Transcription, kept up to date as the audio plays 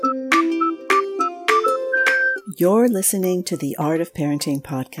You're listening to the Art of Parenting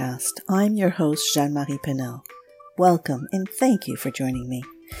podcast. I'm your host, Jeanne-Marie Paynel. Welcome and thank you for joining me.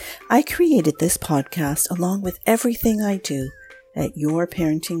 I created this podcast along with everything I do at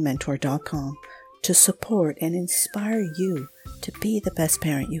yourparentingmentor.com to support and inspire you to be the best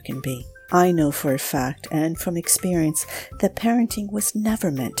parent you can be. I know for a fact and from experience that parenting was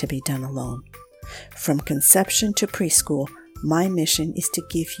never meant to be done alone. From conception to preschool, my mission is to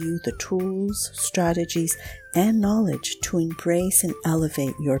give you the tools, strategies, and knowledge to embrace and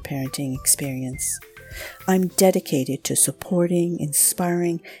elevate your parenting experience. I'm dedicated to supporting,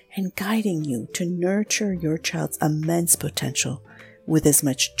 inspiring, and guiding you to nurture your child's immense potential with as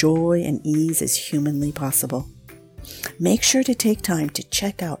much joy and ease as humanly possible. Make sure to take time to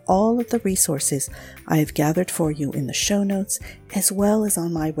check out all of the resources I have gathered for you in the show notes, as well as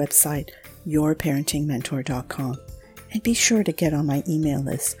on my website, yourparentingmentor.com. And be sure to get on my email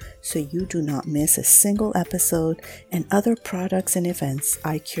list so you do not miss a single episode and other products and events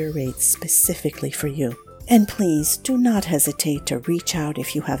I curate specifically for you. And please do not hesitate to reach out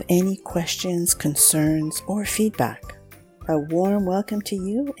if you have any questions, concerns, or feedback. A warm welcome to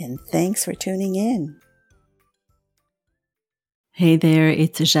you and thanks for tuning in. Hey there,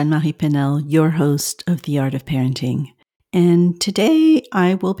 it's Jeanne-Marie Paynel, your host of The Art of Parenting. And today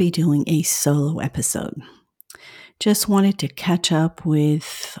I will be doing a solo episode. Just wanted to catch up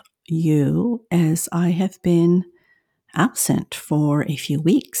with you as I have been absent for a few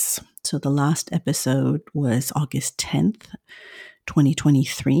weeks. So the last episode was August 10th,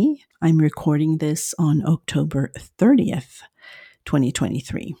 2023. I'm recording this on October 30th,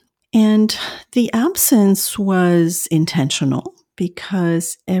 2023. And the absence was intentional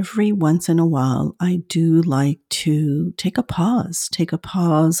because every once in a while I do like to take a pause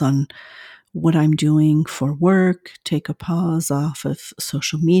on what I'm doing for work, take a pause off of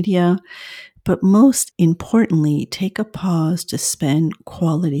social media, but most importantly, take a pause to spend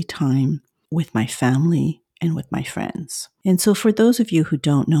quality time with my family and with my friends. And so for those of you who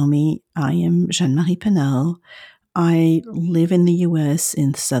don't know me, I am Jeanne-Marie Paynel. I live in the U.S.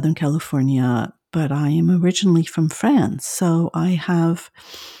 in Southern California, but I am originally from France. So I have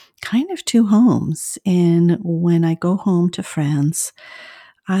kind of two homes. And when I go home to France,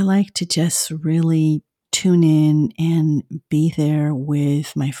 I like to just really tune in and be there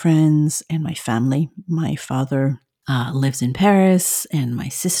with my friends and my family. My father lives in Paris, and my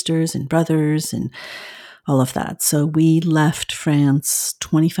sisters and brothers and all of that. So we left France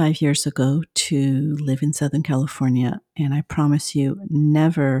 25 years ago to live in Southern California. And I promise you,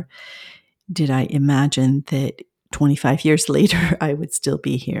 never did I imagine that 25 years later I would still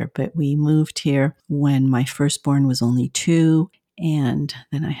be here. But we moved here when my firstborn was only 2. And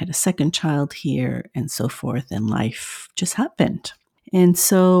then I had a second child here and so forth, and life just happened. And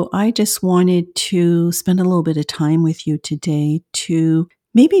so I just wanted to spend a little bit of time with you today to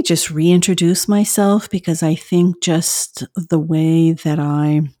maybe just reintroduce myself, because I think just the way that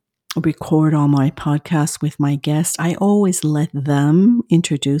I record all my podcasts with my guests, I always let them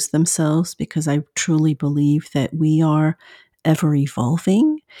introduce themselves, because I truly believe that we are ever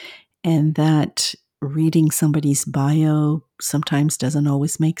evolving and that reading somebody's bio sometimes doesn't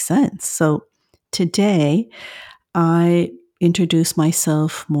always make sense. So today, I introduce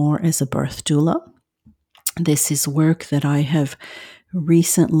myself more as a birth doula. This is work that I have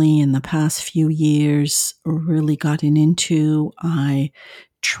recently, in the past few years, really gotten into. I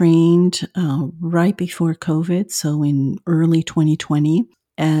trained right before COVID, so in early 2020,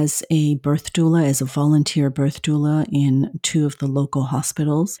 as a birth doula, as a volunteer birth doula in 2 of the local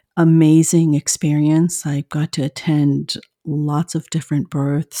hospitals. Amazing experience. I got to attend lots of different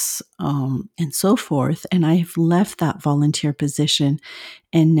births and so forth. And I've left that volunteer position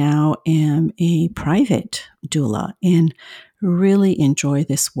and now am a private doula and really enjoy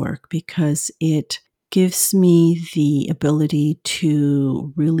this work because it gives me the ability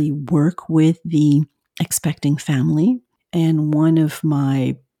to really work with the expecting family. And one of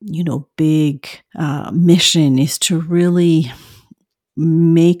my, big mission is to really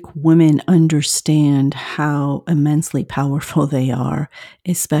make women understand how immensely powerful they are,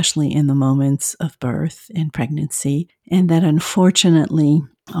 especially in the moments of birth and pregnancy. And that unfortunately,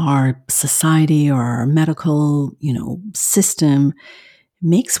 our society or our medical, system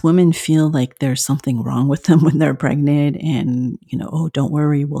makes women feel like there's something wrong with them when they're pregnant and, oh, don't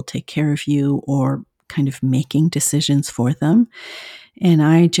worry, we'll take care of you, or kind of making decisions for them. And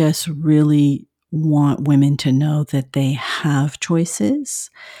I just really want women to know that they have choices,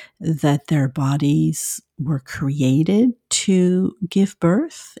 that their bodies were created to give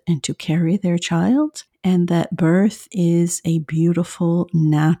birth and to carry their child, and that birth is a beautiful,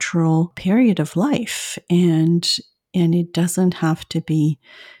 natural period of life. And it doesn't have to be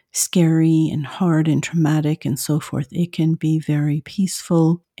scary and hard and traumatic and so forth. It can be very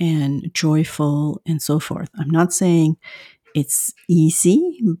peaceful and joyful and so forth. I'm not saying it's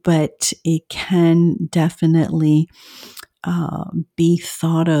easy, but it can definitely be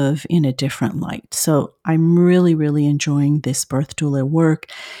thought of in a different light. So I'm really, really enjoying this birth doula work.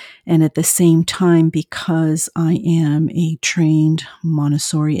 And at the same time, because I am a trained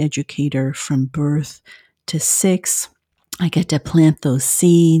Montessori educator from birth to 6, I get to plant those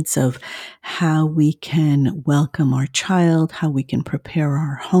seeds of how we can welcome our child, how we can prepare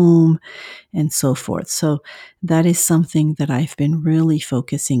our home, and so forth. So that is something that I've been really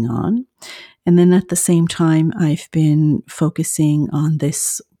focusing on. And then at the same time, I've been focusing on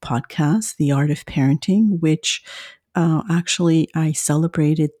this podcast, The Art of Parenting, which actually I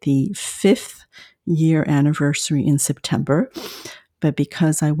celebrated the 5th year anniversary in September. But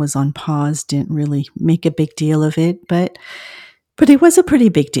because I was on pause, didn't really make a big deal of it. But it was a pretty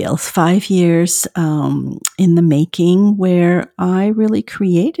big deal. 5 years in the making, where I really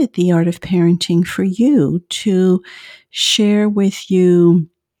created The Art of Parenting for you to share with you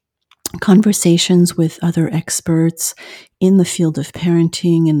conversations with other experts in the field of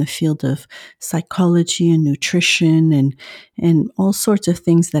parenting, in the field of psychology and nutrition, and all sorts of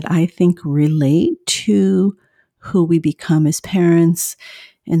things that I think relate to who we become as parents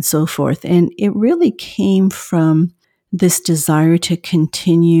and so forth. And it really came from this desire to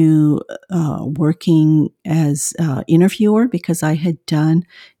continue working as interviewer, because I had done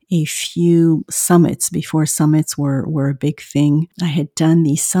a few summits before summits were a big thing. I had done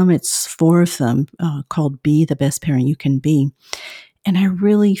these summits, 4 of them, called Be the Best Parent You Can Be. And I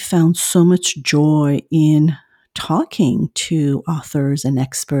really found so much joy in talking to authors and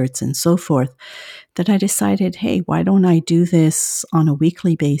experts and so forth that I decided, hey, why don't I do this on a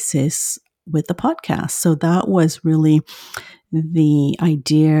weekly basis with the podcast? So that was really the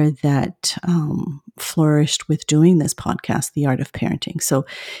idea that flourished with doing this podcast, The Art of Parenting. So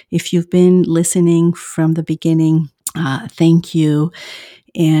if you've been listening from the beginning, thank you.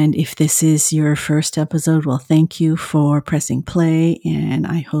 And if this is your first episode, well, thank you for pressing play. And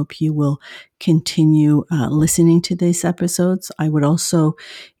I hope you will continue listening to these episodes. I would also,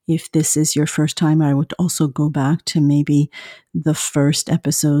 if this is your first time, I would also go back to maybe the first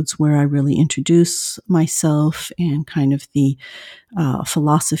episodes where I really introduce myself and kind of the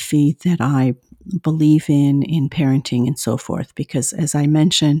philosophy that I believe in parenting and so forth. Because as I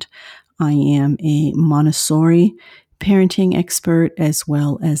mentioned, I am a Montessori parenting expert as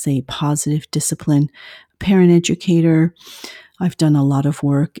well as a positive discipline parent educator. I've done a lot of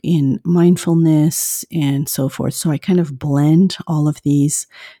work in mindfulness and so forth. So I kind of blend all of these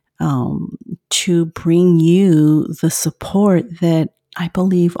to bring you the support that I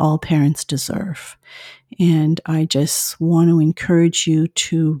believe all parents deserve. And I just want to encourage you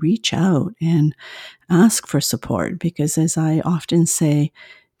to reach out and ask for support, because as I often say,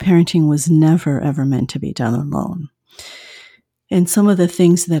 parenting was never, ever meant to be done alone. And some of the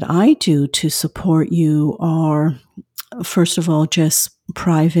things that I do to support you are, first of all, just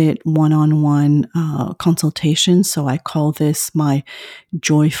private one-on-one consultations. So I call this my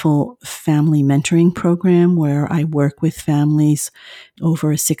Joyful Family Mentoring Program, where I work with families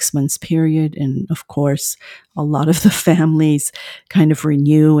over a 6 months period. And of course, a lot of the families kind of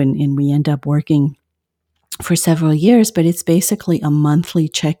renew and we end up working for several years, but it's basically a monthly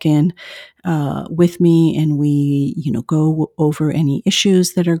check-in with me, and we, go over any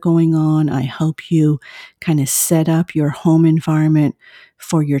issues that are going on. I help you kind of set up your home environment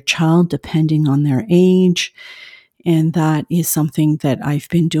for your child depending on their age. And that is something that I've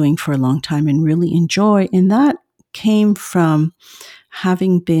been doing for a long time and really enjoy. And that came from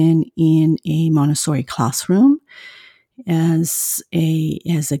having been in a Montessori classroom as a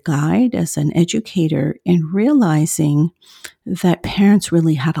guide, as an educator, and realizing that parents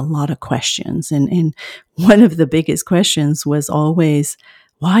really had a lot of questions. And one of the biggest questions was always,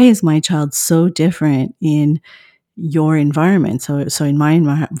 why is my child so different in your environment? So in my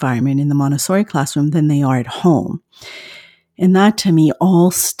environment, in the Montessori classroom, than they are at home. And that to me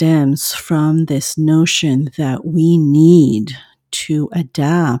all stems from this notion that we need to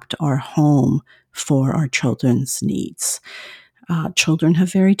adapt our home for our children's needs. Children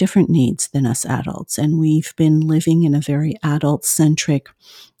have very different needs than us adults, and we've been living in a very adult-centric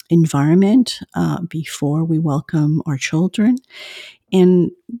environment before we welcome our children.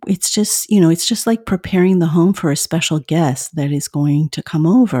 And it's just like preparing the home for a special guest that is going to come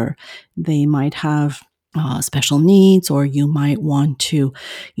over. They might have special needs, or you might want to,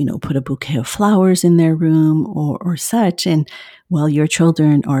 put a bouquet of flowers in their room or such. And well, your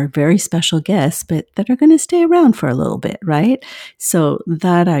children are very special guests, but that are going to stay around for a little bit, right? So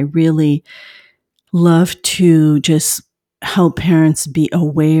that I really love to just help parents be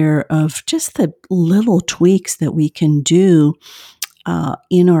aware of just the little tweaks that we can do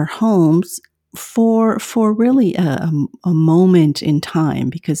in our homes for really a moment in time,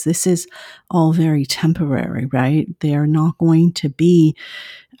 because this is all very temporary, right? They are not going to be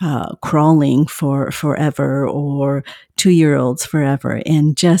crawling for forever, or 2-year-olds forever.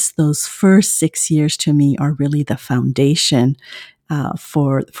 And just those first 6 years to me are really the foundation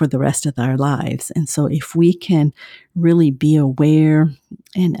for the rest of our lives. And so if we can really be aware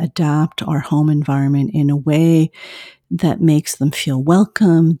and adapt our home environment in a way that makes them feel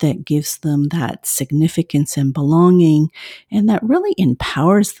welcome, that gives them that significance and belonging, and that really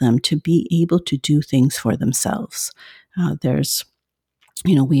empowers them to be able to do things for themselves.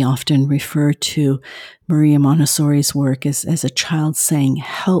 We often refer to Maria Montessori's work as a child saying,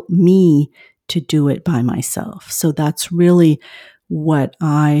 help me to do it by myself. So that's really what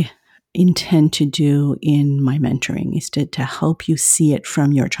I intend to do in my mentoring, is to help you see it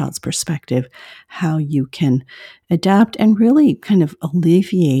from your child's perspective, how you can adapt and really kind of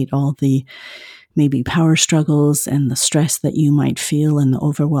alleviate all the maybe power struggles and the stress that you might feel and the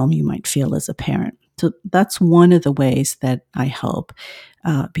overwhelm you might feel as a parent. So that's one of the ways that I help,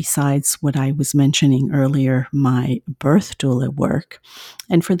 besides what I was mentioning earlier, my birth doula work.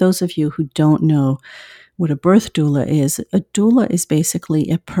 And for those of you who don't know what a birth doula is, a doula is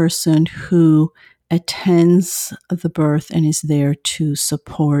basically a person who attends the birth and is there to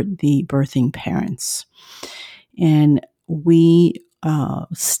support the birthing parents. And we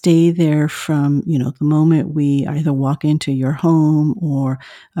stay there from, the moment we either walk into your home or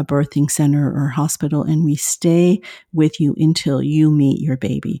a birthing center or hospital, and we stay with you until you meet your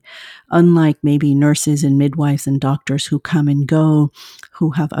baby. Unlike maybe nurses and midwives and doctors who come and go,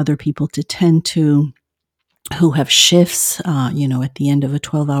 who have other people to tend to, who have shifts, at the end of a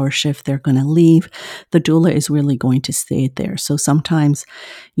 12-hour shift, they're going to leave. The doula is really going to stay there. So sometimes,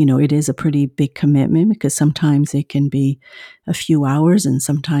 it is a pretty big commitment, because sometimes it can be a few hours and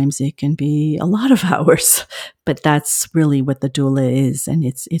sometimes it can be a lot of hours. But that's really what the doula is. And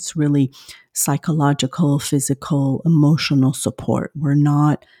it's really psychological, physical, emotional support. We're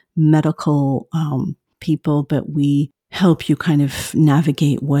not medical people, but we help you kind of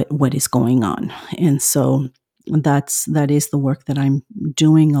navigate what is going on. And so that is the work that I'm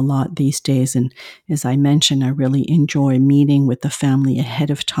doing a lot these days. And as I mentioned, I really enjoy meeting with the family ahead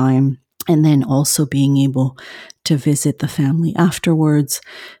of time, and then also being able to visit the family afterwards,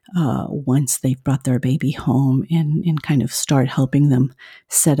 once they've brought their baby home, and kind of start helping them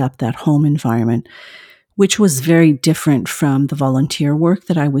set up that home environment, which was very different from the volunteer work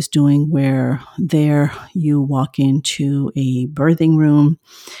that I was doing, where there you walk into a birthing room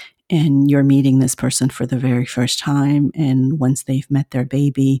and you're meeting this person for the very first time. And once they've met their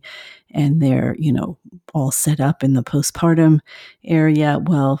baby and they're, all set up in the postpartum area,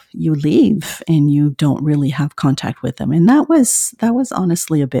 well, you leave and you don't really have contact with them. And that was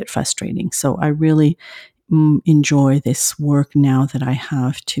honestly a bit frustrating. So I really enjoy this work now that I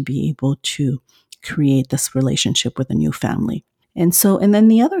have to be able to create this relationship with a new family. And then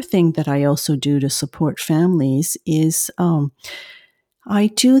the other thing that I also do to support families is, I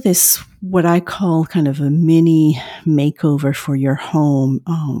do this, what I call kind of a mini makeover for your home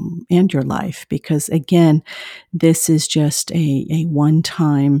and your life, because again, this is just a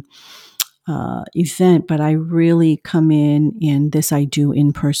one-time event, but I really come in, and this I do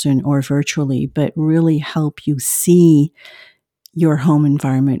in person or virtually, but really help you see your home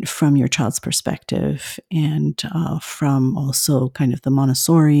environment from your child's perspective, and from also kind of the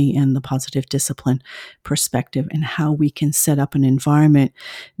Montessori and the positive discipline perspective, and how we can set up an environment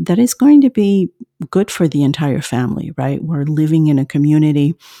that is going to be good for the entire family, right? We're living in a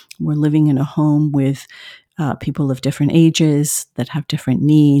community, we're living in a home with people of different ages that have different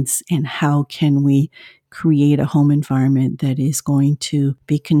needs, and how can we create a home environment that is going to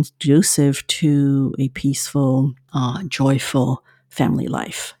be conducive to a peaceful, joyful family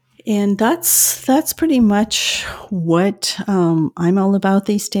life. And that's pretty much what I'm all about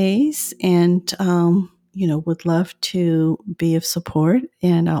these days. And would love to be of support.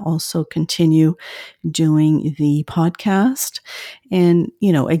 And I'll also continue doing the podcast. And,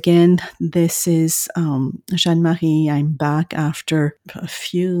 again, this is Jeanne-Marie. I'm back after a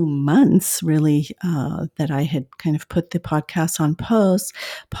few months, really, that I had kind of put the podcast on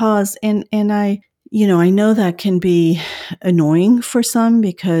pause. And I I know that can be annoying for some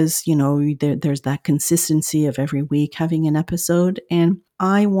because, there's that consistency of every week having an episode. And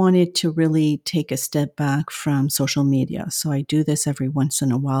I wanted to really take a step back from social media. So I do this every once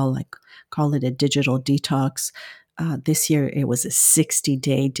in a while, like call it a digital detox. This year it was a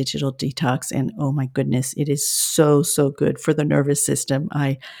 60-day digital detox. And oh my goodness, it is so, so good for the nervous system.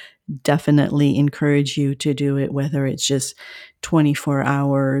 I definitely encourage you to do it, whether it's just 24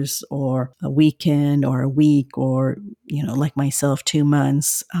 hours or a weekend or a week or, like myself, 2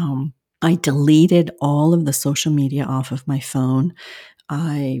 months. I deleted all of the social media off of my phone.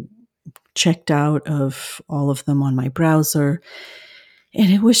 I checked out of all of them on my browser.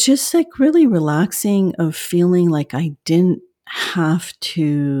 And it was just like really relaxing of feeling like I didn't have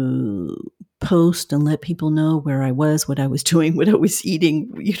to post and let people know where I was, what I was doing, what I was eating,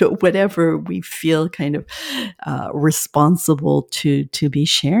 whatever we feel kind of responsible to be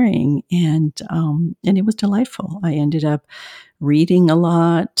sharing. And it was delightful. I ended up reading a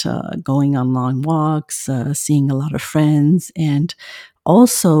lot, going on long walks, seeing a lot of friends, and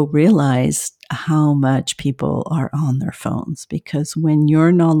also realized how much people are on their phones, because when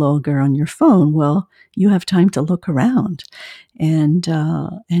you're no longer on your phone, well, you have time to look around. And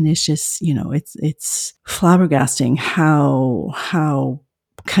it's just, it's flabbergasting how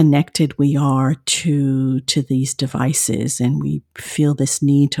connected we are to these devices, and we feel this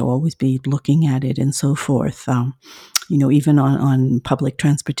need to always be looking at it and so forth. Even on public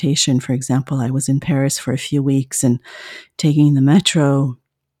transportation, for example, I was in Paris for a few weeks and taking the metro.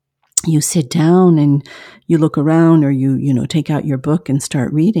 You sit down and you look around, or you take out your book and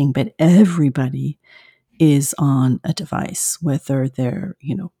start reading, but everybody is on a device, whether they're,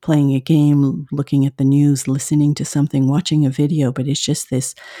 playing a game, looking at the news, listening to something, watching a video, but it's just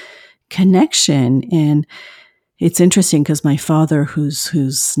connection. And it's interesting because my father,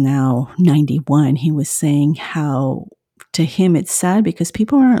 who's now 91, he was saying how to him it's sad because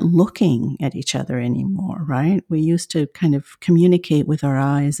people aren't looking at each other anymore, right? We used to kind of communicate with our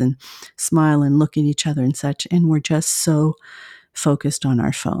eyes and smile and look at each other and such, and we're just so focused on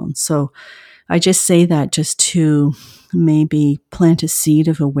our phones. So I just say that just to maybe plant a seed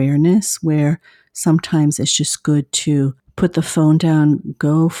of awareness where sometimes it's just good to put the phone down,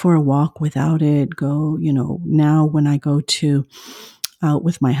 go for a walk without it, go, now when I go to out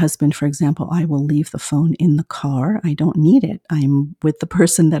with my husband, for example, I will leave the phone in the car. I don't need it. I'm with the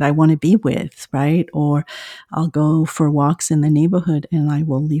person that I want to be with, right? Or I'll go for walks in the neighborhood and I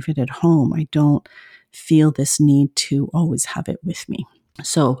will leave it at home. I don't feel this need to always have it with me.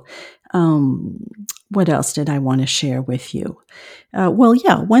 So, what else did I want to share with you?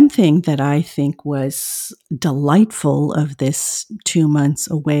 One thing that I think was delightful of this 2 months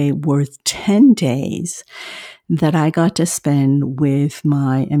away were 10 days that I got to spend with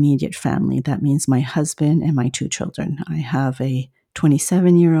my immediate family. That means my husband and my 2 children. I have a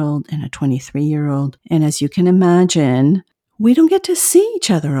 27-year-old and a 23-year-old. And as you can imagine, we don't get to see each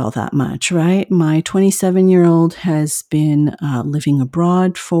other all that much, right? My 27-year-old has been living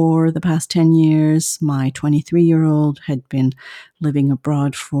abroad for the past 10 years. My 23-year-old had been living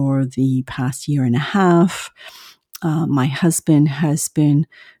abroad for the past year and a half. My husband has been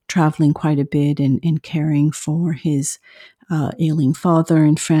traveling quite a bit and caring for his ailing father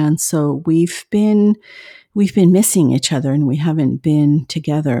in France. So we've been missing each other and we haven't been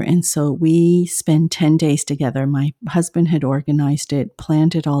together. And so we spent 10 days together. My husband had organized it,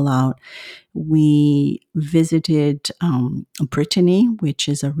 planned it all out. We visited Brittany, which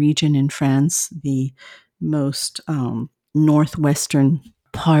is a region in France, the most northwestern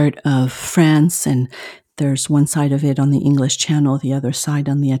part of France. And there's one side of it on the English Channel, the other side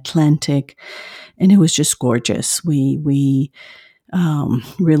on the Atlantic. And it was just gorgeous. We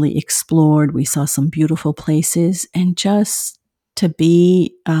really explored. We saw some beautiful places, and just to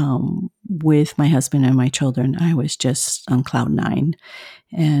be with my husband and my children, I was just on cloud nine,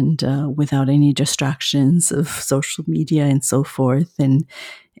 and without any distractions of social media and so forth, and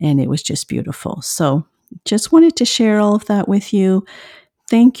it was just beautiful. So, just wanted to share all of that with you.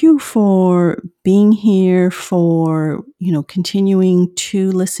 Thank you for being here, for, continuing to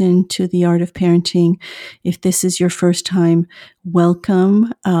listen to The Art of Parenting. If this is your first time,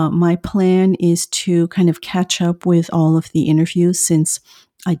 welcome. My plan is to kind of catch up with all of the interviews. Since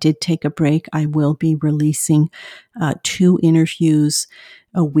I did take a break, I will be releasing 2 interviews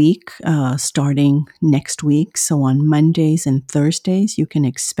a week starting next week. So on Mondays and Thursdays, you can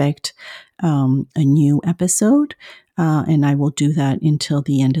expect a new episode. And I will do that until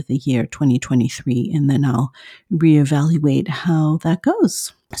the end of the year, 2023, and then I'll reevaluate how that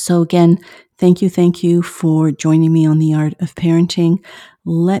goes. So again, thank you for joining me on The Art of Parenting.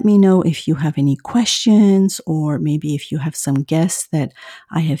 Let me know if you have any questions, or maybe if you have some guests that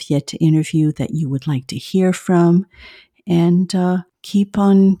I have yet to interview that you would like to hear from. And keep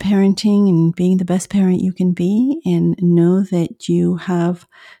on parenting and being the best parent you can be, and know that you have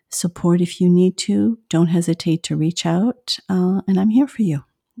support if you need to. Don't hesitate to reach out, and I'm here for you.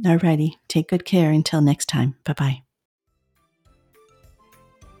 Alrighty, take good care until next time. Bye-bye.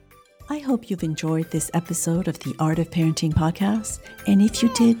 I hope you've enjoyed this episode of the Art of Parenting podcast. And if you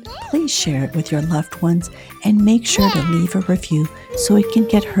did, please share it with your loved ones and make sure to leave a review so it can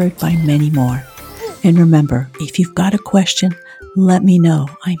get heard by many more. And remember, if you've got a question, let me know.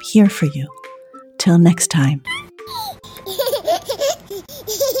 I'm here for you. Till next time.